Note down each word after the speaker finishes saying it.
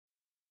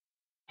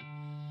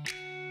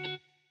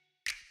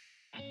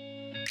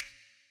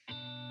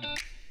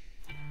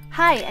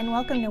Hi, and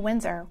welcome to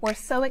Windsor. We're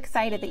so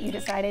excited that you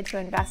decided to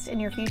invest in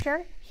your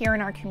future here in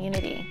our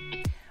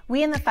community.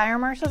 We in the Fire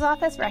Marshal's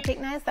office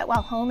recognize that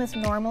while home is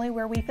normally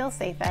where we feel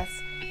safest,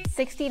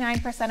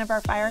 69% of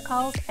our fire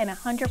calls and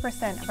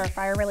 100% of our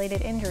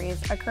fire-related injuries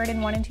occurred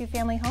in 1- and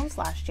 2-family homes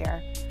last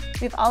year.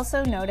 We've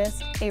also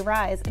noticed a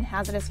rise in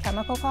hazardous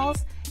chemical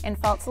calls and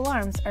false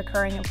alarms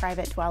occurring in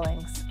private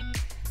dwellings.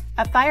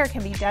 A fire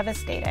can be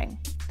devastating,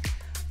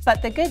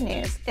 but the good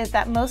news is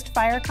that most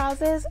fire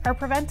causes are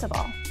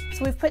preventable.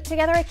 So we've put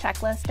together a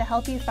checklist to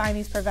help you find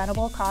these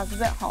preventable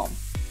causes at home.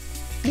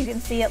 You can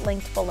see it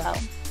linked below.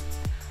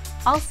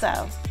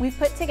 Also, we've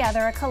put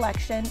together a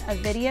collection of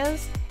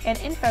videos and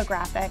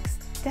infographics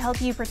to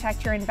help you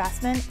protect your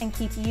investment and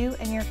keep you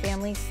and your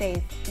family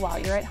safe while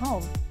you're at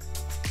home.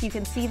 You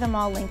can see them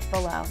all linked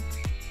below.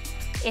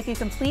 If you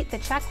complete the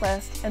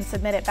checklist and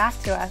submit it back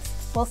to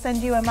us, we'll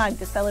send you a mug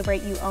to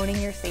celebrate you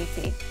owning your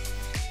safety.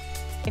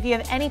 If you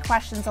have any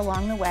questions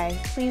along the way,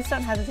 please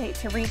don't hesitate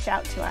to reach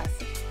out to us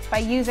by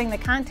using the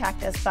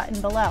Contact Us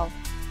button below.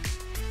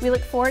 We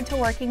look forward to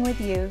working with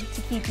you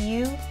to keep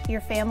you,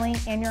 your family,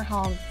 and your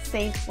home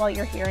safe while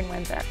you're here in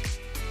Windsor.